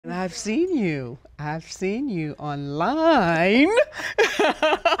I've seen you. I've seen you online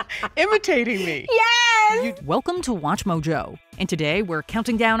imitating me. Yes! Welcome to Watch Mojo. And today we're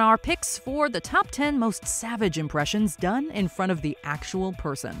counting down our picks for the top 10 most savage impressions done in front of the actual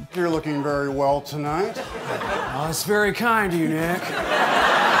person. You're looking very well tonight. Oh, that's very kind of you, Nick.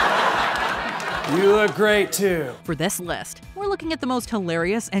 You look great, too. For this list, we're looking at the most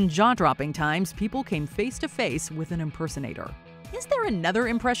hilarious and jaw-dropping times people came face-to-face with an impersonator. Is there another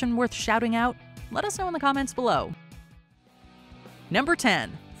impression worth shouting out? Let us know in the comments below. Number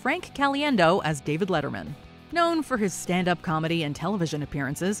 10. Frank Caliendo as David Letterman. Known for his stand-up comedy and television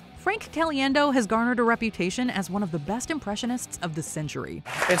appearances, Frank Caliendo has garnered a reputation as one of the best impressionists of the century.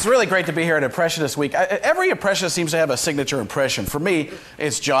 It's really great to be here at Impressionist Week. Every impressionist seems to have a signature impression. For me,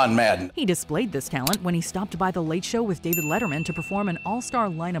 it's John Madden. He displayed this talent when he stopped by The Late Show with David Letterman to perform an all-star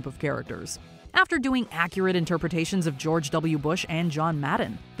lineup of characters. After doing accurate interpretations of George W. Bush and John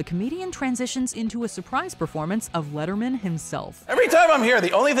Madden, the comedian transitions into a surprise performance of Letterman himself. Every time I'm here,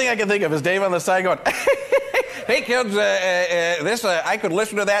 the only thing I can think of is Dave on the side going, hey kids, I could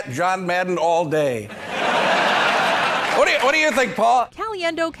listen to that John Madden all day. What do you think, Paul?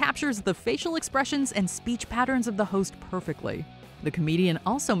 Caliendo captures the facial expressions and speech patterns of the host perfectly. The comedian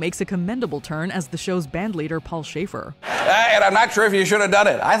also makes a commendable turn as the show's bandleader, Paul Schaefer. And I'm not sure if you should have done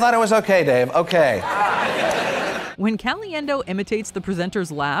it. I thought it was okay, Dave. Okay. When Caliendo imitates the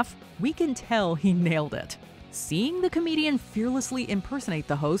presenter's laugh, we can tell he nailed it. Seeing the comedian fearlessly impersonate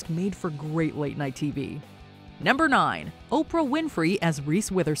the host made for great late-night TV. Number 9. Oprah Winfrey as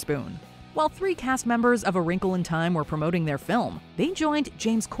Reese Witherspoon. While 3 cast members of A Wrinkle in Time were promoting their film, they joined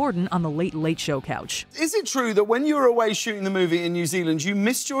James Corden on the Late Late Show couch. Is it true that when you were away shooting the movie in New Zealand, you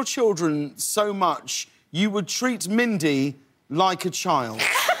missed your children so much you would treat Mindy like a child?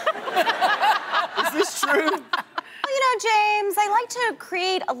 Is this true? James, I like to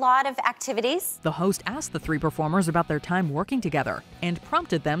create a lot of activities. The host asked the 3 performers about their time working together and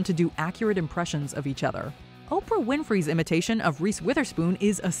prompted them to do accurate impressions of each other. Oprah Winfrey's imitation of Reese Witherspoon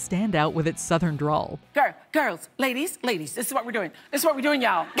is a standout with its southern drawl. Girls, ladies, this is what we're doing. This is what we're doing,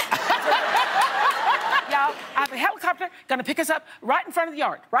 y'all. Y'all, I have a helicopter gonna pick us up right in front of the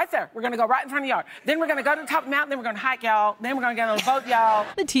yard. Right there. We're gonna go right in front of the yard. Then we're gonna go to the top of the mountain, then we're gonna hike, y'all. Then we're gonna get on a boat, y'all.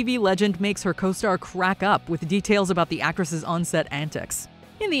 The TV legend makes her co-star crack up with details about the actress's on-set antics.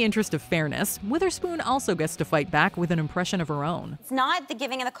 In the interest of fairness, Witherspoon also gets to fight back with an impression of her own. It's not the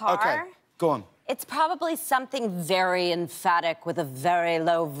giving of the car. Okay, go on. It's probably something very emphatic with a very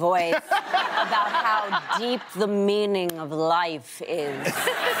low voice about how deep the meaning of life is. Like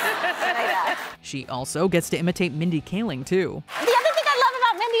that. She also gets to imitate Mindy Kaling, too. The other thing I love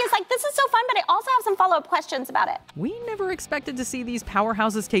about Mindy is, like, this is so fun, but I also have some follow-up questions about it. We never expected to see these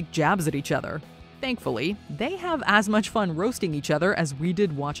powerhouses take jabs at each other. Thankfully, they have as much fun roasting each other as we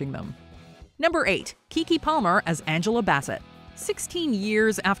did watching them. Number 8. Keke Palmer as Angela Bassett. 16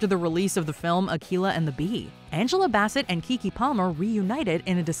 years after the release of the film Akeelah and the Bee, Angela Bassett and Keke Palmer reunited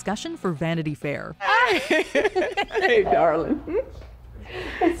in a discussion for Vanity Fair. Hey, darling.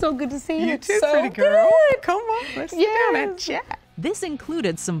 It's so good to see you. You too, so pretty girl. Good. Come on, let's sit down and chat. This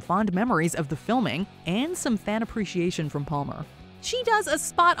included some fond memories of the filming and some fan appreciation from Palmer. She does a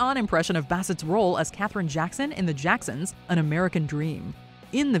spot-on impression of Bassett's role as Katherine Jackson in The Jacksons, An American Dream.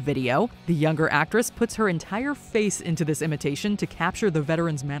 In the video, the younger actress puts her entire face into this imitation to capture the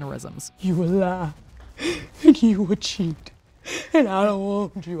veteran's mannerisms. You will lie, and you will cheat, and I don't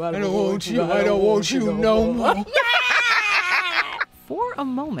want you. I don't want you. I don't want you no more. For a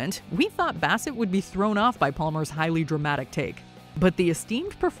moment, we thought Bassett would be thrown off by Palmer's highly dramatic take. But the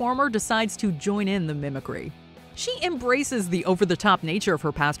esteemed performer decides to join in the mimicry. She embraces the over-the-top nature of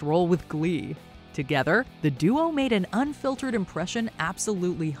her past role with glee. Together, the duo made an unfiltered impression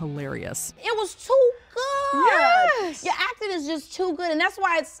absolutely hilarious. It was too good. Yes. Your acting is just too good, and that's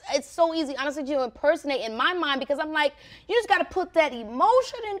why it's so easy, honestly, to impersonate in my mind, because I'm like, you just got to put that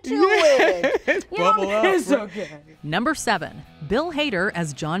emotion into it. You know? Bubble up. It's okay. Number 7. Bill Hader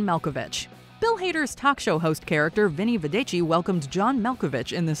as John Malkovich. Bill Hader's talk show host character, Vinny Vedeci, welcomed John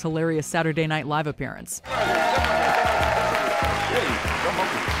Malkovich in this hilarious Saturday Night Live appearance.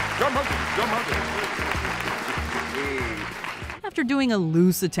 After doing a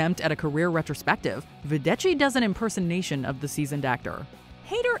loose attempt at a career retrospective, Vedeci does an impersonation of the seasoned actor.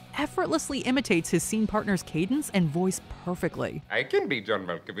 Hader effortlessly imitates his scene partner's cadence and voice perfectly. I can be John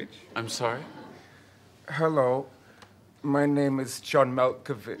Malkovich. I'm sorry? Hello, my name is John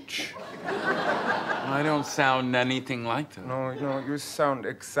Malkovich. I don't sound anything like that. No, you sound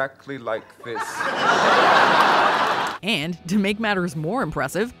exactly like this. And, to make matters more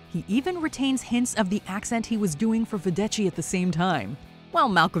impressive, he even retains hints of the accent he was doing for Vedeci at the same time. While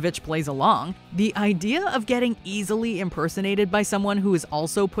Malkovich plays along, the idea of getting easily impersonated by someone who is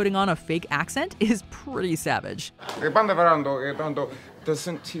also putting on a fake accent is pretty savage.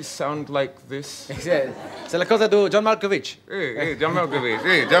 Doesn't he sound like this? C'est la cosa do John Malkovich. John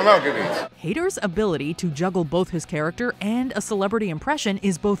Malkovich. John Malkovich. Hader's ability to juggle both his character and a celebrity impression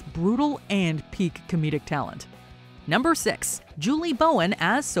is both brutal and peak comedic talent. Number 6. Julie Bowen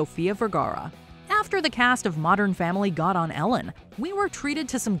as Sofia Vergara. After the cast of Modern Family got on Ellen, we were treated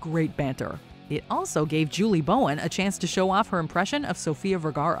to some great banter. It also gave Julie Bowen a chance to show off her impression of Sofia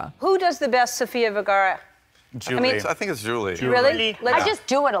Vergara. Who does the best Sofia Vergara? Julie. I think it's Julie. Really? I just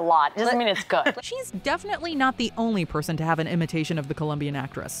do it a lot. Doesn't mean it's good. She's definitely not the only person to have an imitation of the Colombian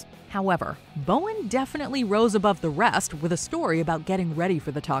actress. However, Bowen definitely rose above the rest with a story about getting ready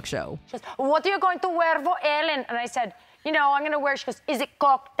for the talk show. She goes, what are you going to wear for Ellen? And I said, you know, I'm going to wear, she goes, is it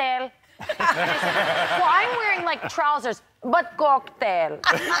cocktail? And I said, well, I'm wearing like trousers, but cocktail.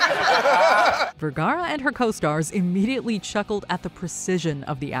 Vergara and her co-stars immediately chuckled at the precision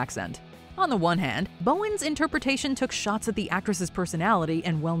of the accent. On the one hand, Bowen's interpretation took shots at the actress's personality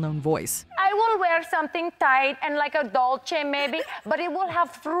and well-known voice. I will wear something tight and like a dolce maybe, but it will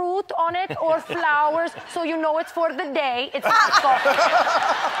have fruit on it or flowers, so you know it's for the day. It's not cocktail.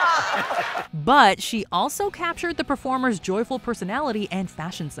 But she also captured the performer's joyful personality and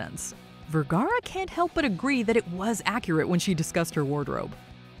fashion sense. Vergara can't help but agree that it was accurate when she discussed her wardrobe.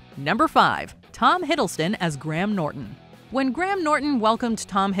 Number 5. Tom Hiddleston as Graham Norton. When Graham Norton welcomed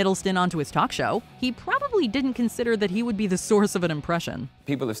Tom Hiddleston onto his talk show, he probably didn't consider that he would be the source of an impression.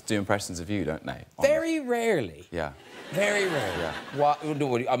 People just do impressions of you, don't they? Very rarely. Yeah. Very rarely. Yeah. What,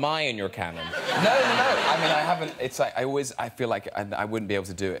 am I in your canon? No. I mean, I haven't. It's like I feel like I wouldn't be able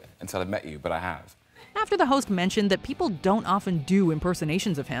to do it until I met you, but I have. After the host mentioned that people don't often do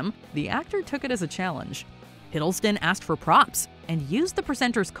impersonations of him, the actor took it as a challenge. Hiddleston asked for props and used the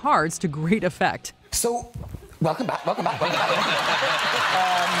presenter's cards to great effect. So, welcome back. You've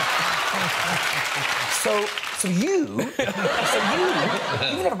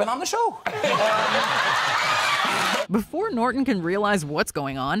never been on the show. Before Norton can realize what's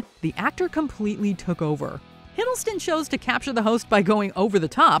going on, the actor completely took over. Hiddleston chose to capture the host by going over the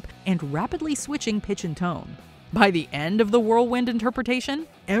top and rapidly switching pitch and tone. By the end of the whirlwind interpretation,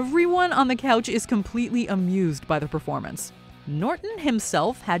 everyone on the couch is completely amused by the performance. Norton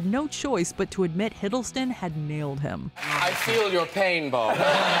himself had no choice but to admit Hiddleston had nailed him. I feel your pain, Bob.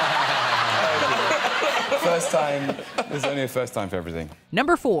 First time. There's only a first time for everything.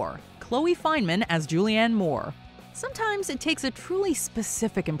 Number 4. Chloe Fineman as Julianne Moore. Sometimes it takes a truly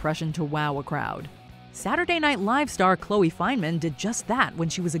specific impression to wow a crowd. Saturday Night Live star Chloe Fineman did just that when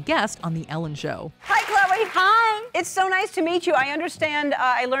she was a guest on The Ellen Show. Hi, Chloe. Hi. It's so nice to meet you. I understand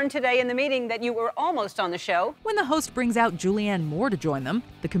I learned today in the meeting that you were almost on the show. When the host brings out Julianne Moore to join them,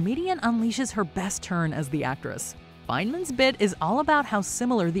 the comedian unleashes her best turn as the actress. Fineman's bit is all about how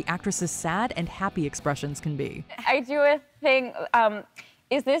similar the actress's sad and happy expressions can be. I do a thing,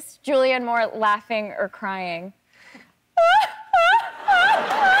 is this Julianne Moore laughing or crying?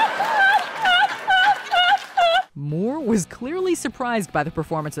 Moore was clearly surprised by the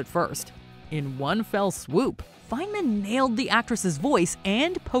performance at first. In one fell swoop, Fineman nailed the actress's voice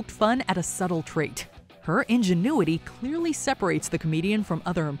and poked fun at a subtle trait. Her ingenuity clearly separates the comedian from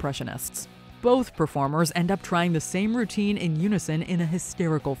other impressionists. Both performers end up trying the same routine in unison in a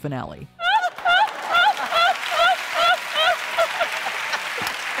hysterical finale.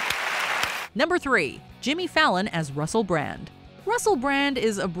 Number 3. Jimmy Fallon as Russell Brand. Russell Brand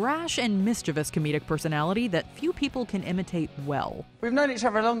is a brash and mischievous comedic personality that few people can imitate well. We've known each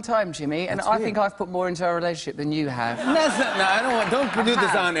other a long time, Jimmy, and I think I've put more into our relationship than you have. Don't do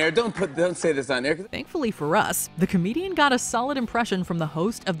this on air. Don't say this on air. Thankfully for us, the comedian got a solid impression from the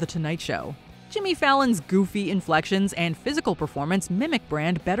host of The Tonight Show. Jimmy Fallon's goofy inflections and physical performance mimic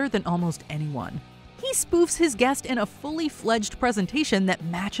Brand better than almost anyone. He spoofs his guest in a fully fledged presentation that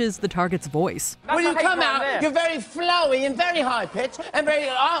matches the target's voice. When you come out, you're very flowy and very high-pitched and very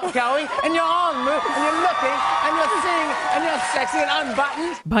outgoing, and your arm move, and you're looking, and you're singing, and you're sexy and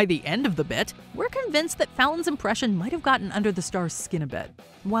unbuttoned. By the end of the bit, we're convinced that Fallon's impression might have gotten under the star's skin a bit.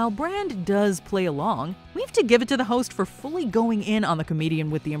 While Brand does play along, we have to give it to the host for fully going in on the comedian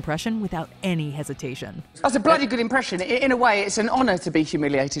with the impression without any hesitation. That's a bloody good impression. In a way, it's an honor to be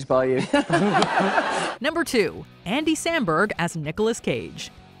humiliated by you. Number 2. Andy Samberg as Nicolas Cage.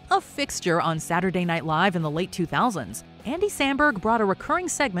 A fixture on Saturday Night Live in the late 2000s, Andy Samberg brought a recurring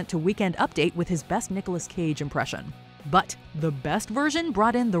segment to Weekend Update with his best Nicolas Cage impression. But the best version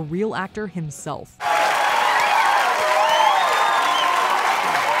brought in the real actor himself.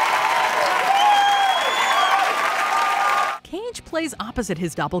 Cage plays opposite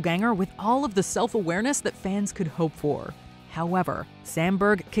his doppelganger with all of the self-awareness that fans could hope for. However,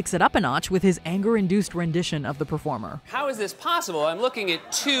 Samberg kicks it up a notch with his anger-induced rendition of the performer. How is this possible? I'm looking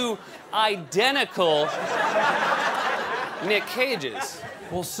at two identical Nick Cages.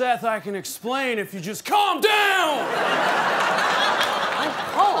 Well, Seth, I can explain if you just calm down! I'm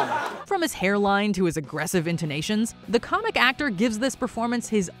calm. From his hairline to his aggressive intonations, the comic actor gives this performance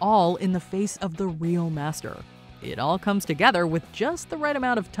his all in the face of the real master. It all comes together with just the right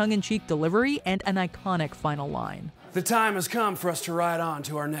amount of tongue-in-cheek delivery and an iconic final line. The time has come for us to ride on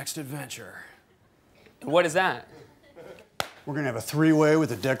to our next adventure. What is that? We're gonna have a three-way with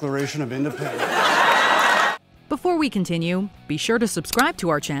the Declaration of Independence. Before we continue, be sure to subscribe to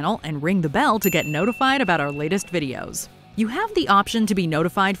our channel and ring the bell to get notified about our latest videos. You have the option to be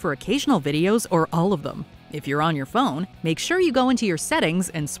notified for occasional videos or all of them. If you're on your phone, make sure you go into your settings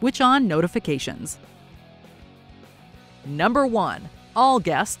and switch on notifications. Number 1. All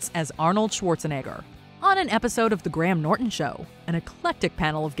guests as Arnold Schwarzenegger. On an episode of The Graham Norton Show, an eclectic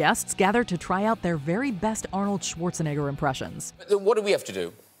panel of guests gathered to try out their very best Arnold Schwarzenegger impressions. What do we have to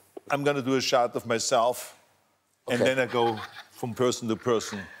do? I'm going to do a shot of myself, and then I go from person to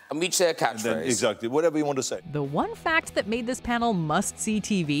person. And we say a catchphrase. Then, exactly, whatever you want to say. The one fact that made this panel must-see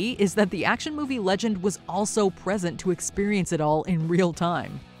TV is that the action movie legend was also present to experience it all in real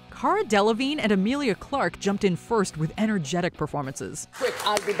time. Cara Delevingne and Emilia Clarke jumped in first with energetic performances. Quick,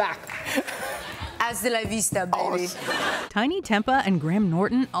 I'll be back. Hasta la vista, baby. Tiny Tempa and Graham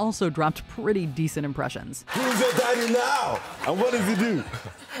Norton also dropped pretty decent impressions. Who's your daddy now? And what does he do?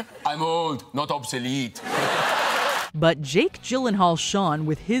 I'm old, not obsolete. But Jake Gyllenhaal shone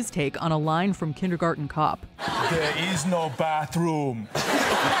with his take on a line from Kindergarten Cop. There is no bathroom.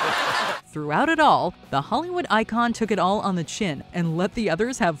 Throughout it all, the Hollywood icon took it all on the chin and let the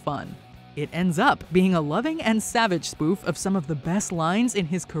others have fun. It ends up being a loving and savage spoof of some of the best lines in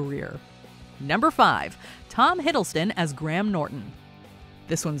his career. Number 5. Tom Hiddleston as Graham Norton.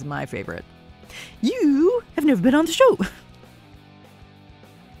 This one's my favorite. You have never been on the show.